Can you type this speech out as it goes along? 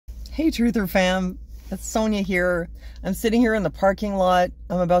Hey Truther fam, it's Sonia here. I'm sitting here in the parking lot.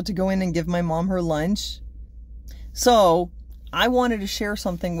 I'm about to go in and give my mom her lunch. So I wanted to share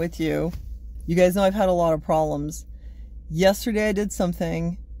something with you. You guys know I've had a lot of problems. Yesterday I did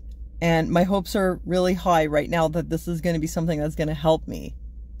something and my hopes are really high right now that this is going to be something that's going to help me.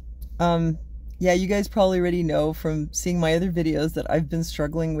 Yeah, you guys probably already know from seeing my other videos that I've been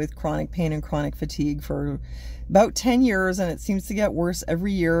struggling with chronic pain and chronic fatigue for about 10 years, and it seems to get worse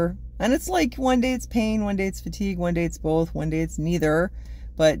every year. And it's like one day it's pain, one day it's fatigue, one day it's both, one day it's neither,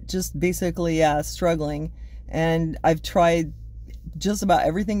 but just basically, yeah, struggling. And I've tried just about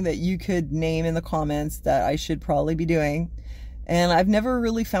everything that you could name in the comments that I should probably be doing, and I've never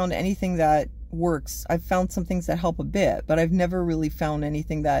really found anything that works. I've found some things that help a bit, but I've never really found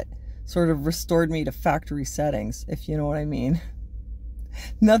anything that sort of restored me to factory settings, if you know what I mean.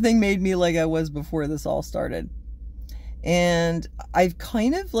 Nothing made me like I was before this all started. And I've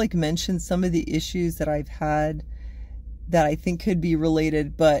kind of like mentioned some of the issues that I've had that I think could be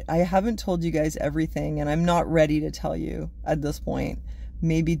related, but I haven't told you guys everything, and I'm not ready to tell you at this point.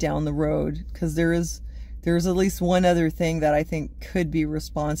 Maybe down the road, because there's at least one other thing that I think could be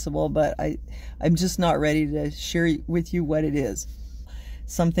responsible, but I'm just not ready to share with you what it is.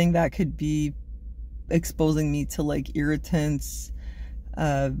 Something that could be exposing me to like irritants,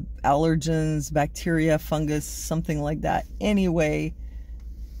 allergens, bacteria, fungus, something like that. Anyway,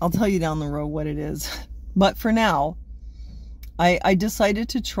 I'll tell you down the road what it is. But for now, I decided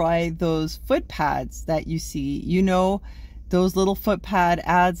to try those foot pads that you see. You know, those little foot pad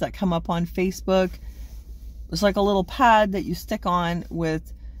ads that come up on Facebook. It's like a little pad that you stick on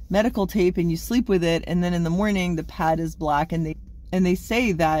with medical tape and you sleep with it, and then in the morning the pad is black, and they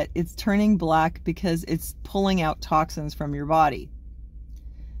say that it's turning black because it's pulling out toxins from your body.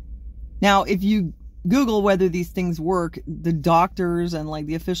 Now, if you Google whether these things work, the doctors and like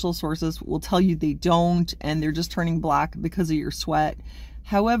the official sources will tell you they don't, and they're just turning black because of your sweat.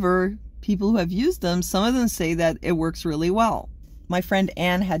 However, people who have used them, some of them say that it works really well. My friend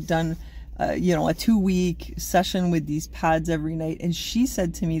Anne had done you know, a 2-week session with these pads every night, and she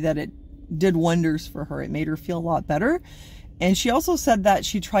said to me that it did wonders for her. It made her feel a lot better. And she also said that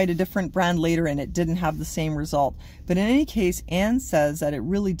she tried a different brand later and it didn't have the same result. But in any case, Anne says that it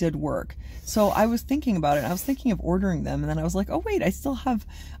really did work. So I was thinking about it. I was thinking of ordering them, and then I was like, oh wait, I still have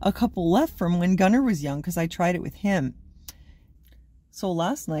a couple left from when Gunnar was young, because I tried it with him. So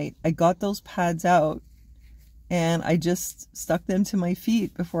last night I got those pads out and I just stuck them to my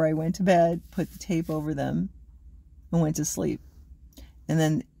feet before I went to bed, put the tape over them, and went to sleep. And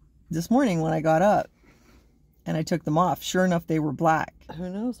then this morning when I got up and I took them off, sure enough, they were black. Who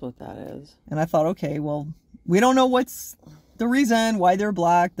knows what that is? And I thought, okay, well, we don't know what's the reason why they're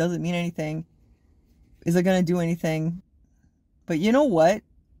black. Doesn't mean anything. Is it going to do anything? But you know what?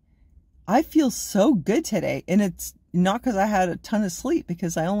 I feel so good today. And it's not because I had a ton of sleep,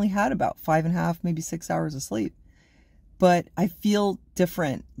 because I only had about 5.5, maybe 6 hours of sleep. But I feel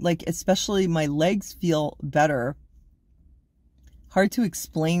different. Like, especially my legs feel better. Hard to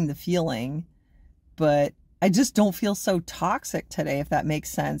explain the feeling, but I just don't feel so toxic today, if that makes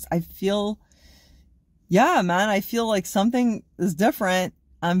sense. I feel, yeah, man, I feel like something is different.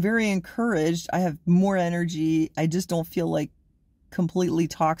 I'm very encouraged. I have more energy. I just don't feel like completely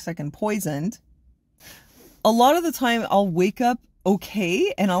toxic and poisoned. A lot of the time I'll wake up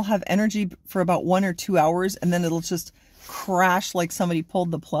okay and I'll have energy for about 1 or 2 hours, and then it'll just crash like somebody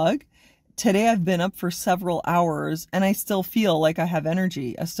pulled the plug. Today I've been up for several hours and I still feel like I have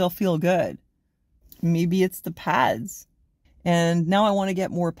energy. I still feel good. Maybe it's the pads. And now I want to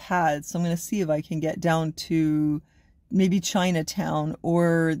get more pads. So I'm going to see if I can get down to maybe Chinatown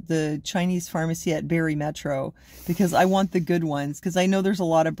or the Chinese pharmacy at Barrie Metro, because I want the good ones, because I know there's a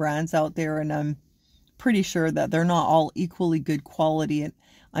lot of brands out there and I'm pretty sure that they're not all equally good quality. And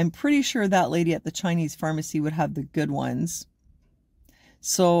I'm pretty sure that lady at the Chinese pharmacy would have the good ones.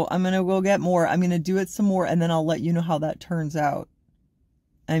 So I'm going to go get more. I'm going to do it some more, and then I'll let you know how that turns out.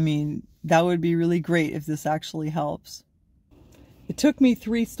 I mean, that would be really great if this actually helps. It took me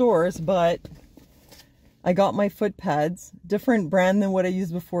 3 stores, but I got my foot pads. Different brand than what I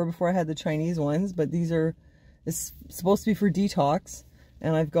used before I had the Chinese ones, but these are, it's supposed to be for detox.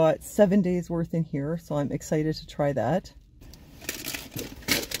 And I've got 7 days worth in here, so I'm excited to try that.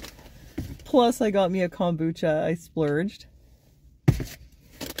 Plus, I got me a kombucha. I splurged.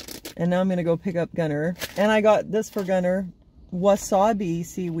 And now I'm going to go pick up Gunnar. And I got this for Gunnar. Wasabi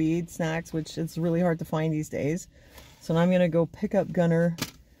seaweed snacks, which is really hard to find these days. So now I'm going to go pick up Gunnar,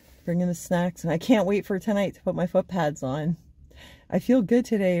 bring him the snacks. And I can't wait for tonight to put my foot pads on. I feel good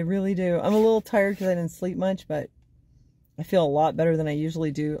today. I really do. I'm a little tired because I didn't sleep much, but I feel a lot better than I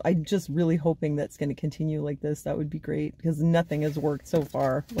usually do. I'm just really hoping that's going to continue like this. That would be great because nothing has worked so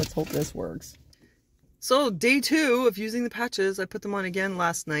far. Let's hope this works. So day 2 of using the patches, I put them on again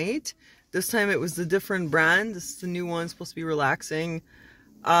last night. This time it was the different brand. This is the new one, supposed to be relaxing.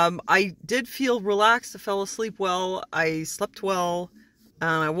 I did feel relaxed. I fell asleep well. I slept well.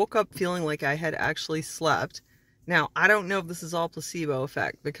 I woke up feeling like I had actually slept. Now, I don't know if this is all placebo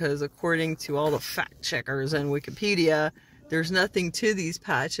effect because according to all the fact checkers and Wikipedia, there's nothing to these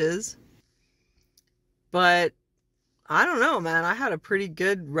patches. But I don't know, man. I had a pretty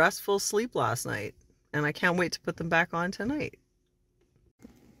good restful sleep last night and I can't wait to put them back on tonight.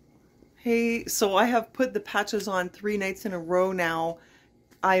 Hey, so I have put the patches on 3 nights in a row now.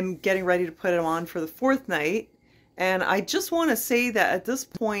 I'm getting ready to put them on for the 4th night. And I just want to say that at this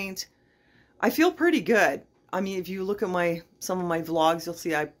point, I feel pretty good. I mean, if you look at some of my vlogs, you'll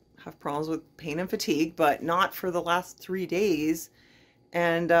see I have problems with pain and fatigue, but not for the last 3 days.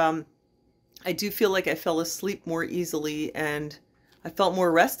 And I do feel like I fell asleep more easily and I felt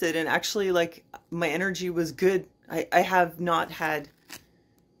more rested, and actually like my energy was good. I have not had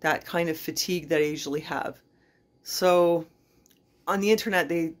that kind of fatigue that I usually have. So on the internet,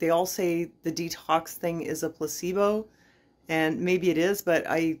 they all say the detox thing is a placebo, and maybe it is, but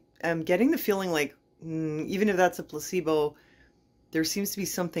I am getting the feeling like even if that's a placebo, there seems to be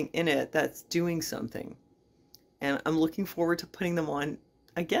something in it that's doing something. And I'm looking forward to putting them on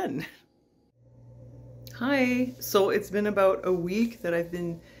again. Hi. So it's been about a week that I've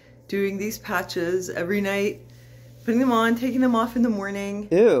been doing these patches every night, putting them on, taking them off in the morning.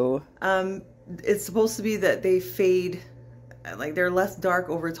 Ew. It's supposed to be that they fade, like they're less dark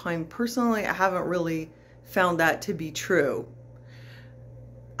over time. Personally, I haven't really found that to be true.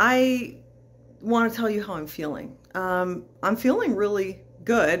 I want to tell you how I'm feeling. I'm feeling really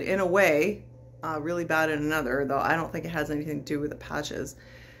good in a way, really bad in another, though I don't think it has anything to do with the patches.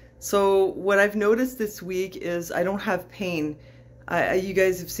 So what I've noticed this week is I don't have pain. You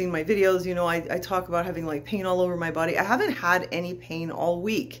guys have seen my videos, you know, I talk about having like pain all over my body. I haven't had any pain all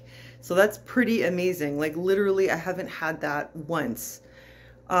week. So that's pretty amazing. Like literally I haven't had that once.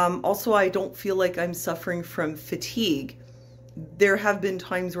 Also, I don't feel like I'm suffering from fatigue. There have been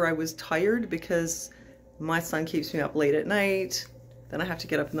times where I was tired because my son keeps me up late at night. Then I have to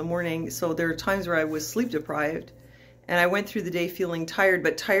get up in the morning. So there are times where I was sleep deprived and I went through the day feeling tired,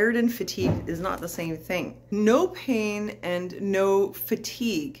 but tired and fatigue is not the same thing. No pain and no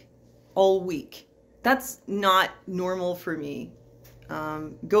fatigue all week. That's not normal for me.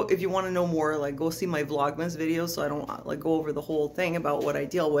 If you want to know more, like go see my Vlogmas videos so I don't like go over the whole thing about what I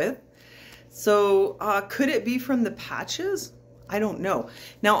deal with. So could it be from the patches? I don't know.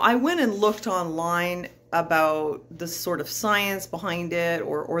 Now I went and looked online about the sort of science behind it,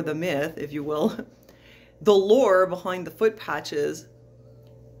 or the myth, if you will, the lore behind the foot patches.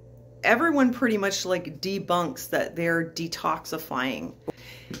 Everyone pretty much like debunks that they're detoxifying.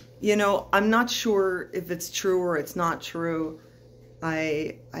 You know, I'm not sure if it's true or it's not true.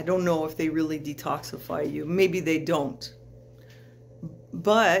 I don't know if they really detoxify you. Maybe they don't.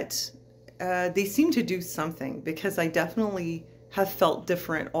 But they seem to do something, because I definitely have felt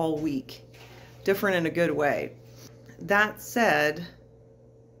different all week. Different in a good way. That said,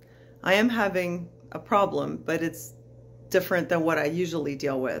 I am having a problem, but it's different than what I usually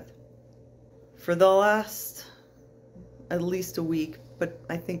deal with. For the last at least a week, but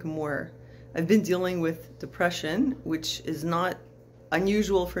I think more, I've been dealing with depression, which is not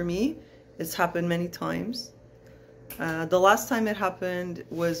unusual for me. It's happened many times. The last time it happened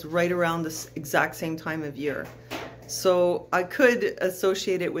was right around this exact same time of year. So I could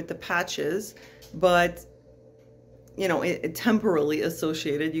associate it with the patches, but you know, it temporarily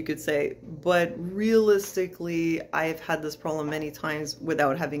associated, you could say, but realistically, I've had this problem many times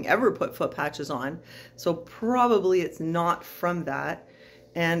without having ever put foot patches on. So probably it's not from that.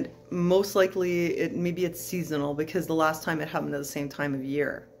 And most likely maybe it's seasonal, because the last time it happened at the same time of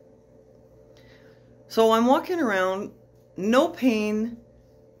year. So I'm walking around, no pain,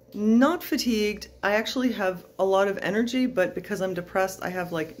 not fatigued. I actually have a lot of energy, but because I'm depressed, I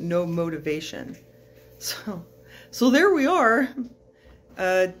have like no motivation. So there we are.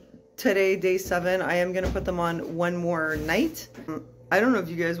 Today, day 7, I am going to put them on one more night. I don't know if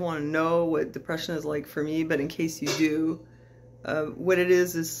you guys want to know what depression is like for me, but in case you do, what it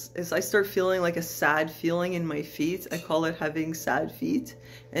is I start feeling like a sad feeling in my feet. I call it having sad feet,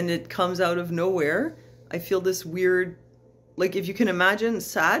 and it comes out of nowhere. I feel this weird, like if you can imagine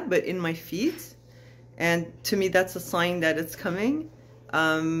sad, but in my feet. And to me, that's a sign that it's coming.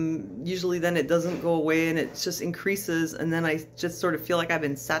 Usually then it doesn't go away and it just increases, and then I just sort of feel like I've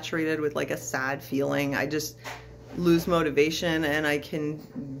been saturated with like a sad feeling. lose motivation, and I can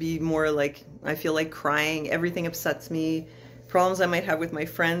be more like, I feel like crying. Everything upsets me. Problems I might have with my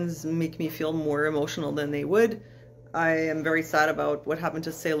friends make me feel more emotional than they would. I am very sad about what happened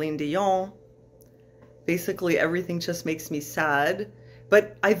to Celine Dion. Basically, everything just makes me sad.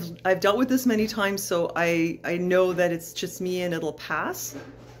 But I've dealt with this many times, so I know that it's just me and it'll pass.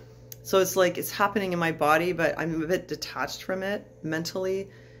 So it's like it's happening in my body, but I'm a bit detached from it mentally.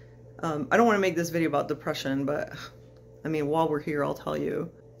 I don't want to make this video about depression, but I mean, while we're here, I'll tell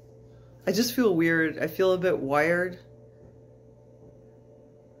you. I just feel weird. I feel a bit wired.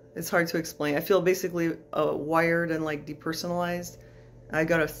 It's hard to explain. I feel basically wired and like depersonalized. I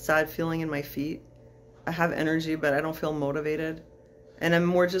got a sad feeling in my feet. I have energy, but I don't feel motivated. And I'm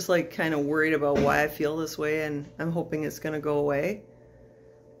more just like kind of worried about why I feel this way, and I'm hoping it's going to go away.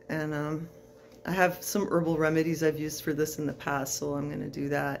 And I have some herbal remedies I've used for this in the past, so I'm going to do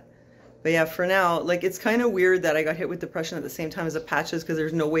that. But yeah, for now, like, it's kind of weird that I got hit with depression at the same time as the patches, because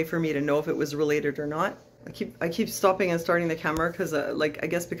there's no way for me to know if it was related or not. I keep stopping and starting the camera because like, I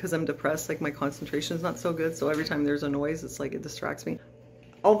guess because I'm depressed, like my concentration is not so good. So every time there's a noise, it's like it distracts me.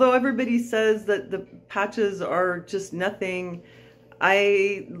 Although everybody says that the patches are just nothing,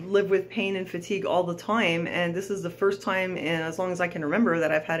 I live with pain and fatigue all the time, and this is the first time in as long as I can remember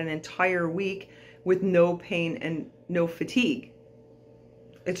that I've had an entire week with no pain and no fatigue.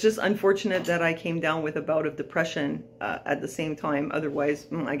 It's just unfortunate that I came down with a bout of depression at the same time. Otherwise,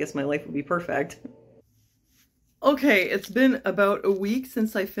 I guess my life would be perfect. Okay, it's been about a week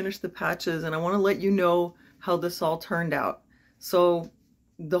since I finished the patches, and I want to let you know how this all turned out. So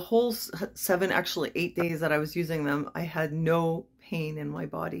the whole 8 days that I was using them, I had no pain in my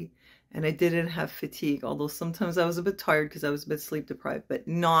body, and I didn't have fatigue, although sometimes I was a bit tired because I was a bit sleep deprived, but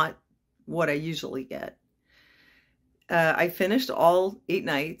not what I usually get. I finished all 8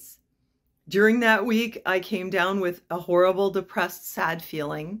 nights. During that week, I came down with a horrible, depressed, sad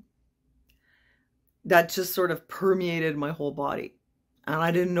feeling that just sort of permeated my whole body, and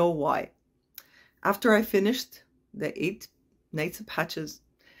I didn't know why. After I finished the 8 nights of patches,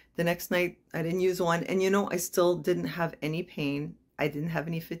 the next night I didn't use one, and you know, I still didn't have any pain. I didn't have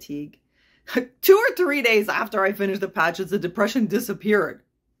any fatigue. 2 or 3 days after I finished the patches, the depression disappeared.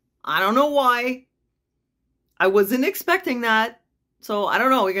 I don't know why. I wasn't expecting that. So I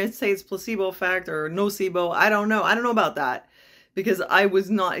don't know. We're going to say it's placebo effect or nocebo. I don't know. I don't know about that, because I was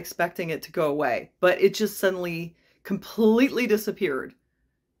not expecting it to go away, but it just suddenly completely disappeared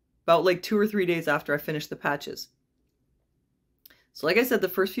about like 2 or 3 days after I finished the patches. So like I said, the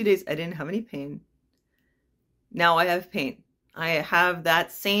first few days I didn't have any pain. Now I have pain. I have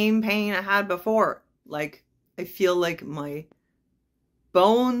that same pain I had before. Like, I feel like my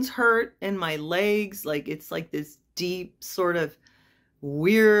bones hurt in my legs. Like, it's like this deep sort of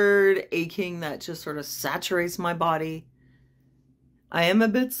weird aching that just sort of saturates my body. I am a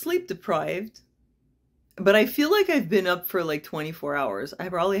bit sleep deprived, but I feel like I've been up for like 24 hours. I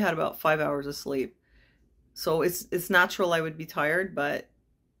probably had about 5 hours of sleep. So it's natural I would be tired, but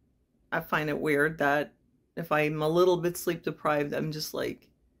I find it weird that if I'm a little bit sleep deprived, I'm just like,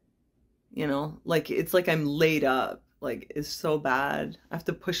 you know, like it's like I'm laid up. Like, it's so bad. I have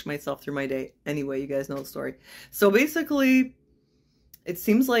to push myself through my day. Anyway, you guys know the story. So basically, it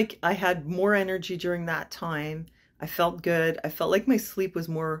seems like I had more energy during that time. I felt good. I felt like my sleep was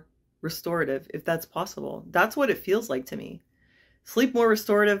more restorative, if that's possible. That's what it feels like to me. Sleep more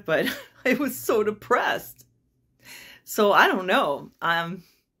restorative, but I was so depressed. So I don't know. I'm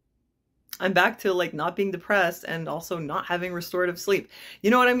back to like not being depressed and also not having restorative sleep.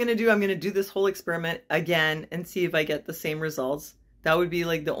 You know what I'm going to do? I'm going to do this whole experiment again and see if I get the same results. That would be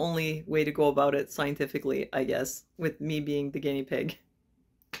like the only way to go about it scientifically, I guess, with me being the guinea pig.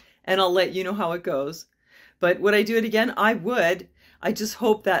 And I'll let you know how it goes. But would I do it again? I would. I just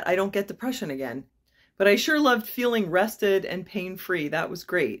hope that I don't get depression again. But I sure loved feeling rested and pain-free. That was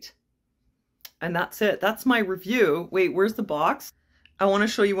great. And that's it. That's my review. Wait, where's the box? I want to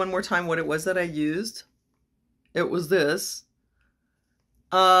show you one more time what it was that I used. It was this.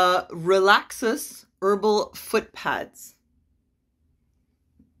 Relaxus Herbal Foot Pads.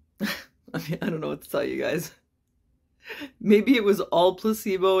 I mean, I don't know what to tell you guys. Maybe it was all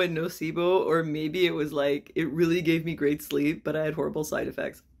placebo and nocebo, or maybe it was like, it really gave me great sleep, but I had horrible side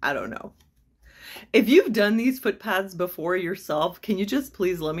effects. I don't know. If you've done these foot pads before yourself, can you just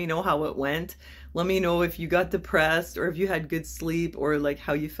please let me know how it went? Let me know if you got depressed or if you had good sleep or like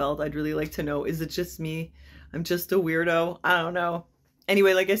how you felt. I'd really like to know. Is it just me? I'm just a weirdo. I don't know.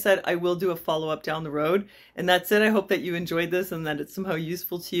 Anyway, like I said, I will do a follow-up down the road. And that's it. I hope that you enjoyed this and that it's somehow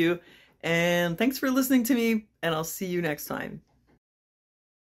useful to you. And thanks for listening to me, and I'll see you next time.